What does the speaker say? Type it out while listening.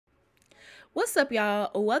What's up,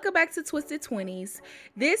 y'all? Welcome back to Twisted 20s.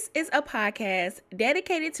 This is a podcast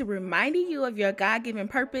dedicated to reminding you of your God-given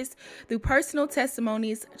purpose through personal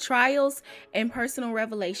testimonies, trials, and personal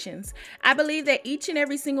revelations. I believe that each and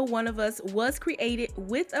every single one of us was created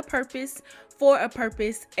with a purpose, for a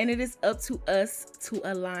purpose, and it is up to us to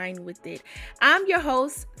align with it. I'm your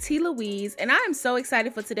host, T. Louise, and I am so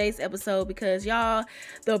excited for today's episode because, y'all,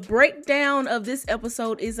 the breakdown of this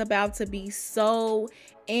episode is about to be so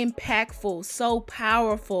impactful, so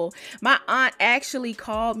powerful. My aunt actually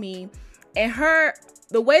called me, and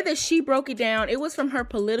the way that she broke it down, it was from her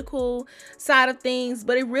political side of things,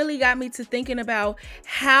 but it really got me to thinking about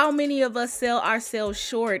how many of us sell ourselves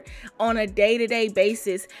short on a day-to-day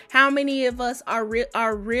basis. How many of us are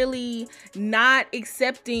really not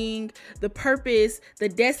accepting the purpose, the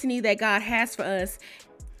destiny that God has for us.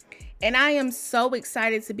 And I am so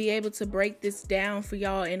excited to be able to break this down for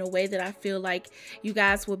y'all in a way that I feel like you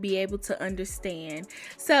guys will be able to understand.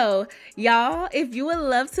 So, y'all, if you would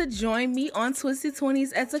love to join me on Twisted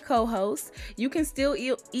 20s as a co-host, you can still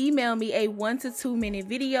email me a 1 to 2 minute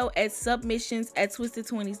video at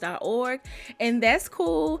submissions@twistedtwenties.org. And that's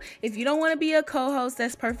cool. If you don't want to be a co-host,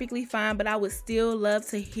 that's perfectly fine, but I would still love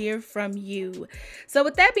to hear from you. So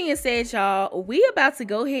with that being said, y'all, we about to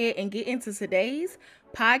go ahead and get into today's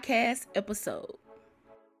podcast episode.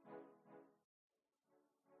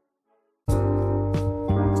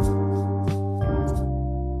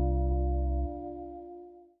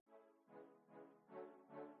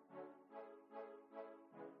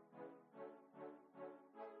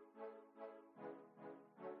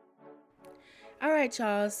 All right,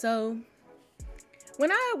 y'all. So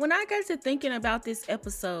when I got to thinking about this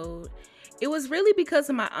episode, it was really because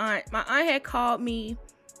of my aunt. My aunt had called me,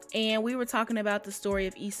 and we were talking about the story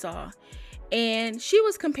of Esau. And she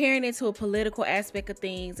was comparing it to a political aspect of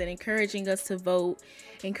things and encouraging us to vote,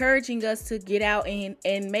 encouraging us to get out and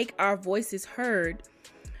make our voices heard.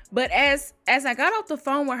 But as I got off the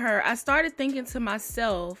phone with her, I started thinking to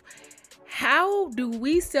myself, how do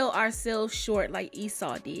we sell ourselves short like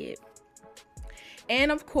Esau did?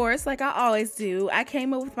 And of course, like I always do, I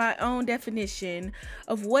came up with my own definition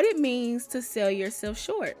of what it means to sell yourself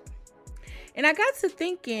short. And I got to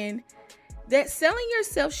thinking that selling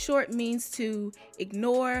yourself short means to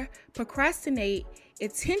ignore, procrastinate,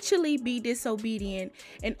 intentionally be disobedient,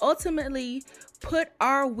 and ultimately put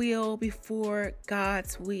our will before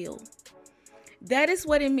God's will. That is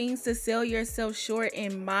what it means to sell yourself short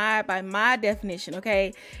by my definition,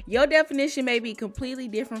 okay? Your definition may be completely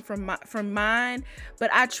different from mine, but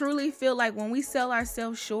I truly feel like when we sell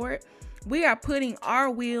ourselves short, we are putting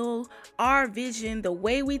our will, our vision, the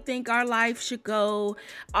way we think our life should go,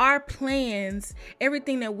 our plans,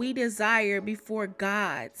 everything that we desire before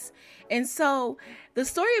God's. And so the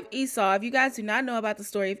story of Esau, if you guys do not know about the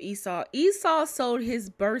story of Esau sold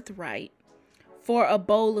his birthright for a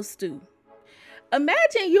bowl of stew.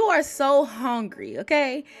 Imagine you are so hungry,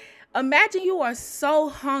 okay? Imagine you are so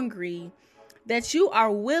hungry that you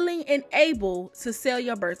are willing and able to sell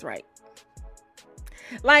your birthright.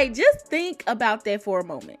 Like, just think about that for a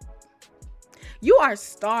moment. You are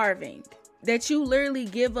starving, that you literally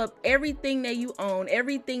give up everything that you own,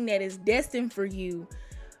 everything that is destined for you,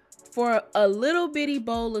 for a little bitty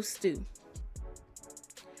bowl of stew.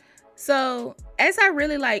 So as I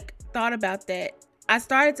really thought about that, I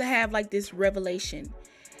started to have this revelation.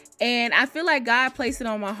 And I feel like God placed it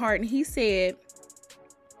on my heart, and he said,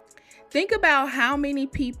 think about how many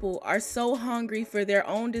people are so hungry for their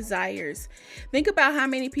own desires. Think about how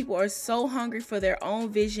many people are so hungry for their own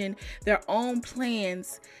vision, their own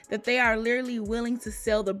plans, that they are literally willing to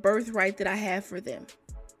sell the birthright that I have for them.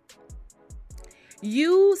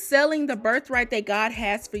 You selling the birthright that God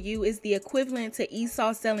has for you is the equivalent to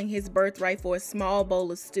Esau selling his birthright for a small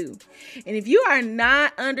bowl of stew. And if you are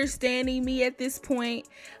not understanding me at this point,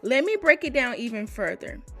 let me break it down even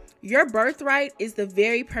further. Your birthright is the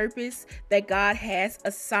very purpose that God has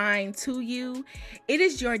assigned to you. It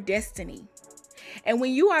is your destiny. And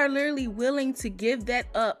when you are literally willing to give that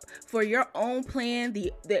up for your own plan,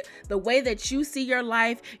 the way that you see your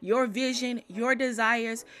life, your vision, your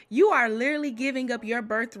desires, you are literally giving up your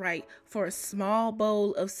birthright for a small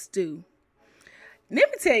bowl of stew.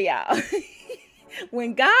 Let me tell y'all,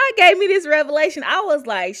 when God gave me this revelation, I was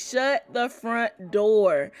like, shut the front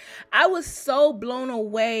door. I was so blown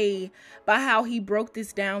away by how he broke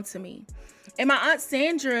this down to me. And my Aunt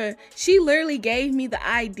Sandra, she literally gave me the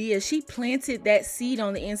idea. She planted that seed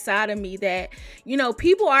on the inside of me that,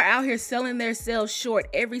 people are out here selling themselves short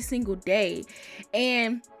every single day.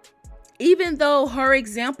 And even though her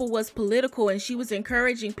example was political and she was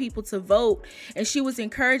encouraging people to vote and she was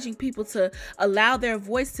encouraging people to allow their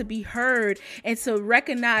voice to be heard and to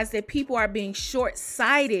recognize that people are being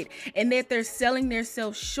short-sighted and that they're selling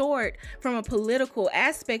themselves short from a political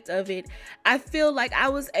aspect of it, I feel like I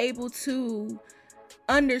was able to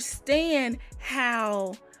understand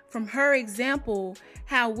how, from her example,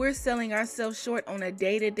 how we're selling ourselves short on a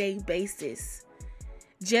day-to-day basis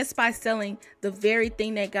just by selling the very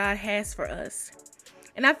thing that God has for us.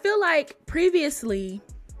 And I feel like previously,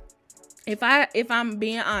 if I'm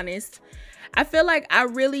being honest, I feel like I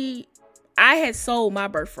had sold my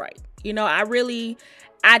birthright. You know,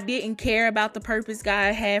 I didn't care about the purpose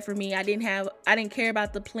God had for me. I didn't care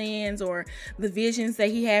about the plans or the visions that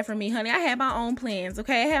he had for me. Honey, I had my own plans,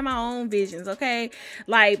 okay? I had my own visions, okay?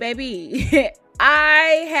 Like, baby,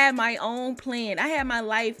 I had my own plan. I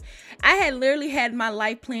had literally had my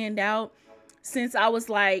life planned out since I was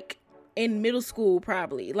like in middle school,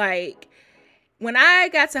 probably. Like, when I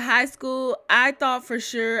got to high school, I thought for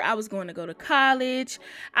sure I was going to go to college.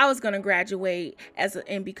 I was going to graduate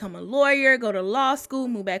and become a lawyer, go to law school,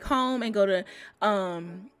 move back home, and go to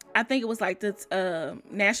I think it was like the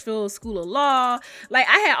Nashville School of Law. Like,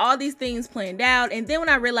 I had all these things planned out. And then when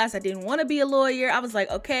I realized I didn't want to be a lawyer, I was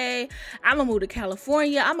like, okay, I'm going to move to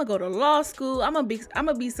California. I'm going to go to law school. I'm going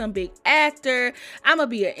to be some big actor. I'm going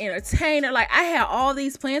to be an entertainer. Like, I had all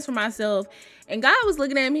these plans for myself. And God was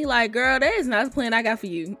looking at me like, girl, that is not the plan I got for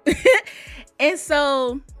you. And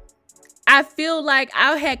so I feel like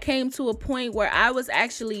I had came to a point where I was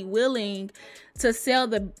actually willing to sell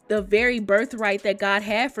the very birthright that God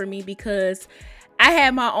had for me, because I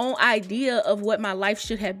had my own idea of what my life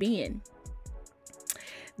should have been.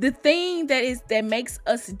 The thing that makes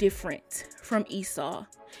us different from Esau,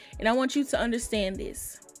 and I want you to understand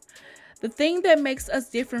this. The thing that makes us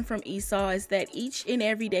different from Esau is that each and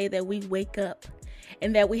every day that we wake up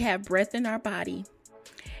and that we have breath in our body,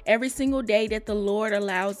 every single day that the Lord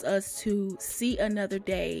allows us to see another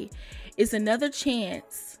day is another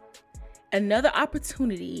chance, another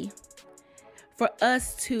opportunity for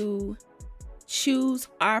us to choose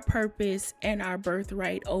our purpose and our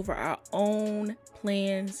birthright over our own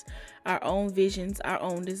plans, our own visions, our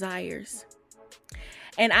own desires.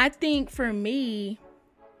 And I think for me,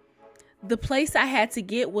 the place I had to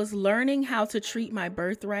get was learning how to treat my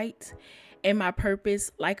birthright and my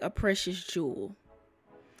purpose like a precious jewel.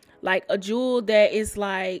 Like a jewel that is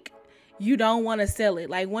like, you don't want to sell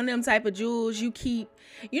it. Like one of them type of jewels you keep.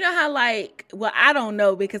 You know how, like, well, I don't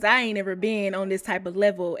know because I ain't ever been on this type of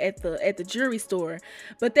level at the jewelry store,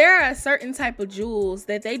 but there are certain type of jewels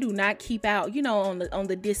that they do not keep out, you know, on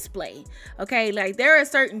the display. Okay, like there are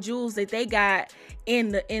certain jewels that they got in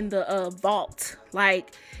the vault.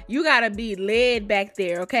 Like, you gotta be led back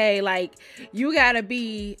there, okay? Like, you gotta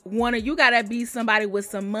be somebody with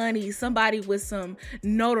some money, somebody with some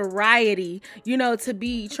notoriety, you know, to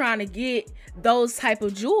be trying to get those type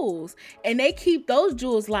of jewels. And they keep those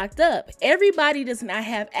jewels locked up. Everybody does not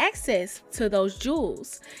have access to those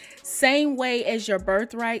jewels. Same way as your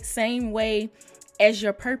birthright, same way as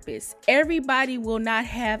your purpose. Everybody will not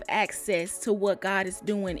have access to what God is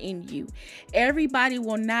doing in you. Everybody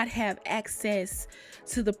will not have access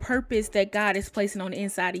to the purpose that God is placing on the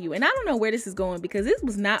inside of you. And I don't know where this is going because this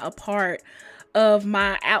was not a part of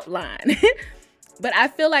my outline. But I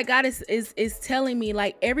feel like God is telling me,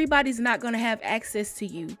 like, everybody's not going to have access to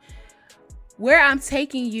you. Where I'm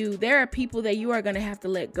taking you, there are people that you are going to have to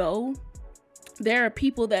let go. There are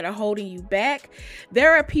people that are holding you back.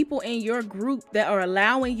 There are people in your group that are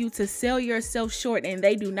allowing you to sell yourself short, and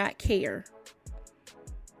they do not care.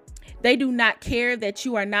 They do not care that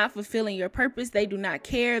you are not fulfilling your purpose. They do not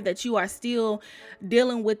care that you are still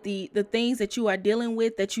dealing with the things that you are dealing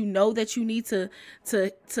with, that you know that you need to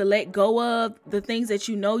let go of, the things that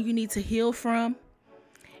you know you need to heal from.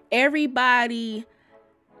 Everybody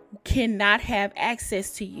cannot have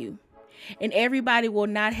access to you. And everybody will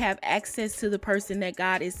not have access to the person that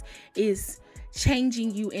God is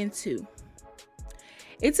changing you into.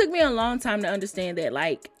 It took me a long time to understand that.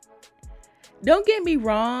 Like, don't get me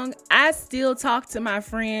wrong, I still talk to my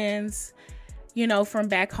friends, you know, from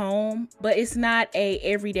back home, but it's not a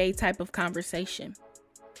everyday type of conversation.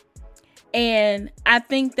 And I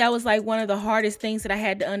think that was like one of the hardest things that I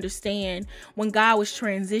had to understand when God was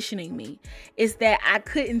transitioning me, is that I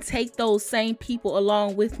couldn't take those same people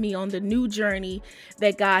along with me on the new journey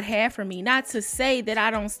that God had for me. Not to say that I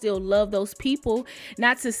don't still love those people,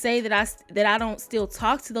 not to say that I don't still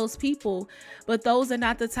talk to those people, but those are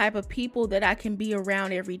not the type of people that I can be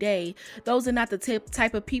around every day. Those are not the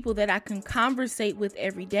type of people that I can conversate with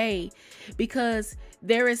every day, because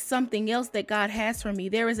there is something else that God has for me.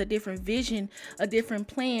 There is a different vision, a different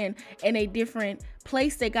plan, and a different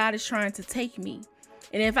place that God is trying to take me.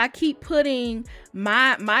 And if I keep putting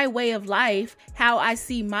my way of life, how I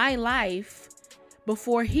see my life,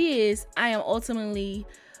 before his, I am ultimately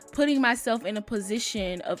putting myself in a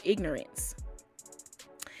position of ignorance.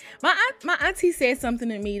 My auntie said something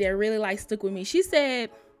to me that really like stuck with me. She said,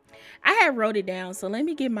 I had wrote it down, so let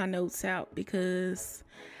me get my notes out, because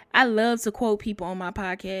I love to quote people on my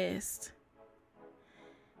podcast.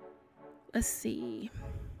 Let's see.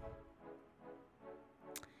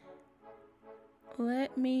 Okay.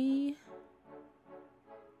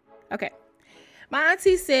 My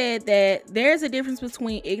auntie said that there's a difference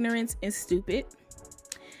between ignorance and stupid.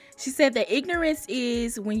 She said that ignorance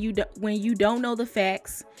is when you don't know the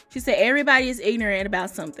facts. She said everybody is ignorant about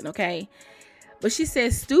something, okay? But she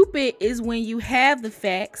said stupid is when you have the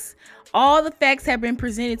facts. All the facts have been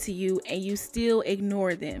presented to you and you still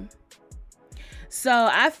ignore them. So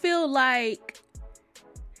I feel like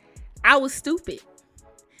I was stupid.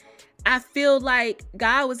 I feel like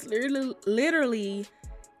God was literally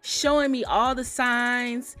showing me all the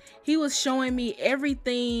signs. He was showing me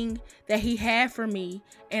everything that he had for me,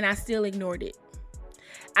 and I still ignored it.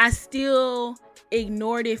 I still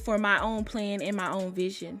ignored it for my own plan and my own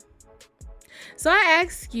vision. So I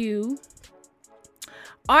ask you,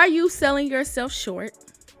 are you selling yourself short?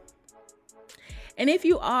 And if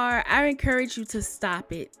you are, I encourage you to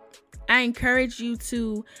stop it. I encourage you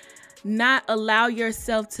to not allow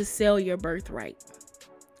yourself to sell your birthright,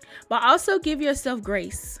 but also give yourself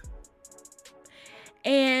grace.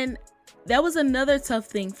 And that was another tough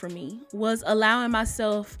thing for me, was allowing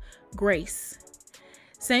myself grace.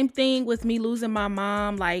 Same thing with me losing my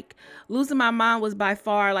mom. Like, losing my mom was by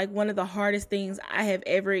far like one of the hardest things I have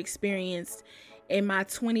ever experienced in my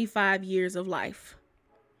 25 years of life.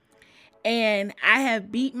 And I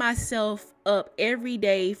have beat myself up every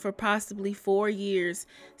day for possibly 4 years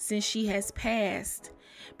since she has passed,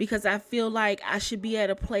 because I feel like I should be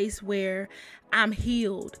at a place where I'm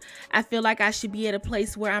healed. I feel like I should be at a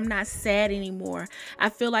place where I'm not sad anymore. I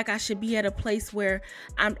feel like I should be at a place where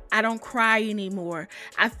I don't cry anymore.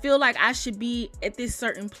 I feel like I should be at this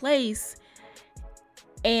certain place.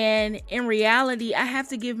 And in reality, I have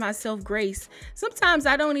to give myself grace. Sometimes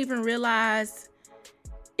I don't even realize.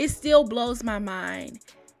 It still blows my mind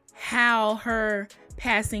how her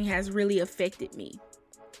passing has really affected me.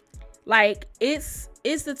 Like, it's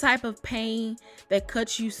the type of pain that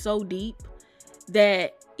cuts you so deep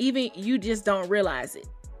that even you just don't realize it.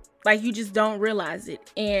 Like, you just don't realize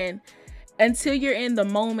it. And until you're in the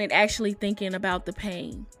moment actually thinking about the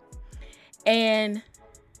pain. And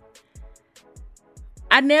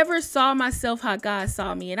I never saw myself how God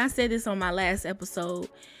saw me. And I said this on my last episode.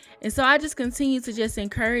 And so I just continue to just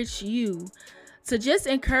encourage you to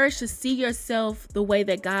see yourself the way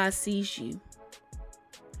that God sees you.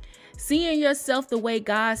 Seeing yourself the way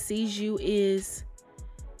God sees you is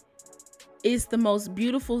the most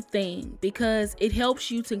beautiful thing, because it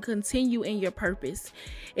helps you to continue in your purpose.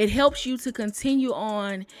 It helps you to continue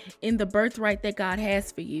on in the birthright that God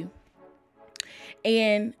has for you.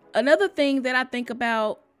 And another thing that I think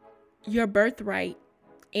about your birthright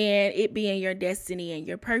and it being your destiny and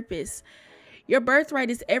your purpose, your birthright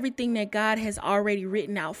is everything that God has already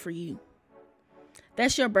written out for you.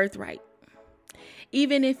 That's your birthright.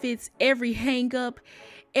 Even if it's every hang up,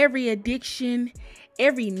 every addiction,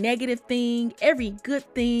 every negative thing, every good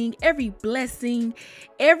thing, every blessing,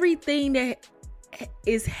 everything that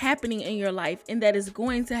is happening in your life and that is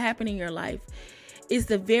going to happen in your life is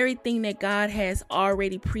the very thing that God has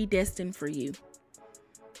already predestined for you.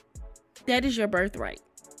 That is your birthright.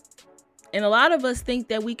 And a lot of us think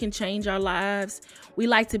that we can change our lives. We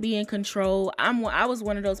like to be in control. I was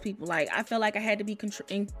one of those people. Like, I felt like I had to be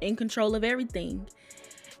in control of everything.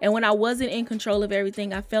 And when I wasn't in control of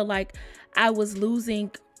everything, I felt like I was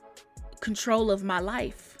losing control of my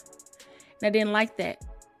life. And I didn't like that.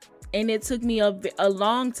 And it took me a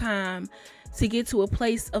long time to get to a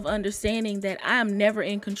place of understanding that I am never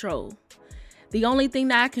in control. The only thing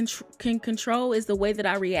that I can control is the way that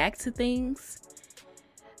I react to things,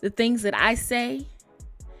 the things that I say,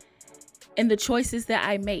 and the choices that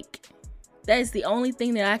I make. That is the only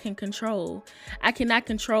thing that I can control. I cannot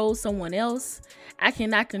control someone else. I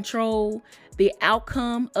cannot control the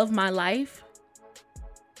outcome of my life.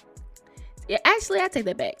 Yeah, actually, I take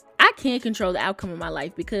that back. I can't control the outcome of my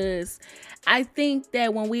life, because I think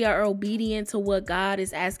that when we are obedient to what God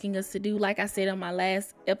is asking us to do, like I said on my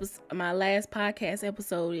last podcast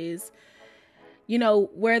episode, is,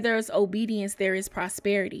 where there's obedience, there is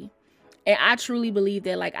prosperity. And I truly believe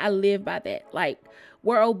that. Like, I live by that. Like,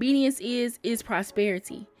 where obedience is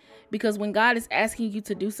prosperity. Because when God is asking you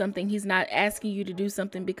to do something, he's not asking you to do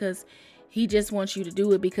something because he just wants you to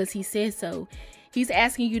do it because he says so. He's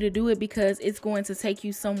asking you to do it because it's going to take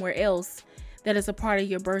you somewhere else that is a part of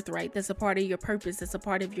your birthright, that's a part of your purpose, that's a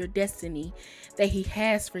part of your destiny that he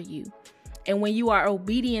has for you. And when you are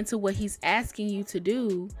obedient to what he's asking you to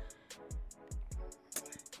do,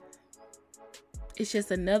 it's just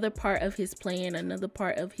another part of his plan, another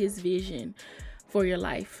part of his vision for your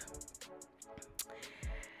life.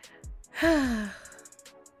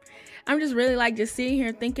 I'm just really just sitting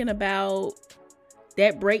here thinking about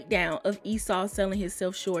that breakdown of Esau selling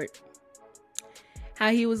himself short. How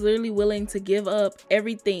he was literally willing to give up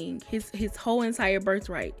everything, his whole entire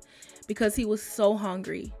birthright, because he was so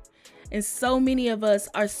hungry. And so many of us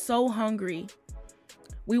are so hungry.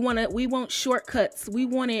 We want shortcuts. We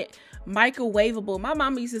want it microwavable. My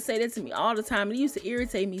mama used to say that to me all the time. It used to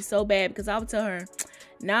irritate me so bad, because I would tell her,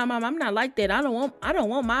 "Nah, mom, I'm not like that. I don't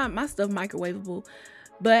want my stuff microwavable."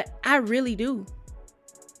 But I really do.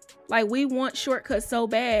 Like, we want shortcuts so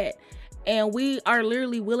bad, and we are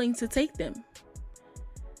literally willing to take them.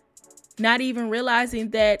 Not even realizing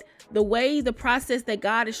that the process that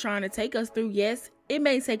God is trying to take us through, yes, it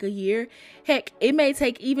may take a year. Heck, it may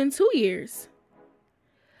take even 2 years.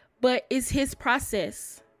 But it's his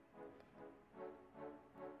process.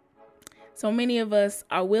 So many of us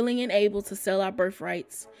are willing and able to sell our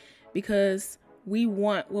birthrights because we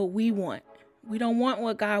want what we want. We don't want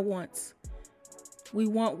what God wants. We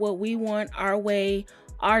want what we want, our way,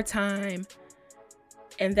 our time.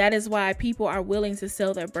 And that is why people are willing to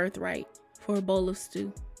sell their birthright for a bowl of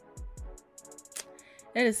stew.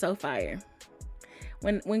 That is so fire.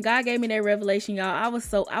 When God gave me that revelation, y'all,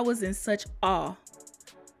 I was in such awe.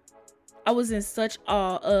 I was in such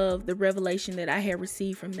awe of the revelation that I had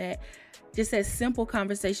received from that. Just that simple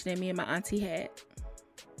conversation that me and my auntie had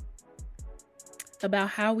about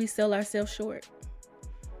how we sell ourselves short,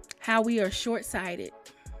 how we are short-sighted.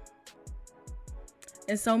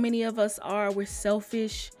 And so many of us we're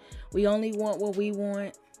selfish. We only want what we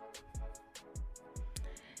want.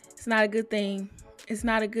 It's not a good thing. It's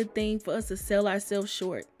not a good thing for us to sell ourselves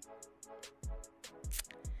short.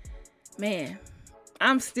 Man,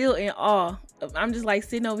 I'm still in awe. I'm just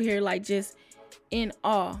sitting over here just in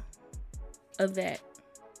awe of that.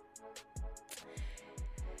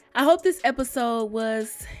 I hope this episode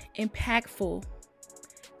was impactful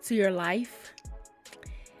to your life.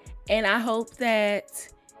 And I hope that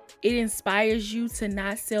it inspires you to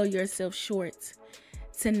not sell yourself short,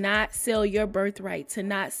 to not sell your birthright, to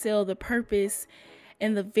not sell the purpose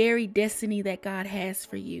and the very destiny that God has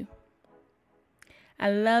for you.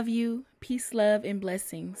 I love you. Peace, love, and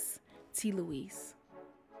blessings. T. Louise.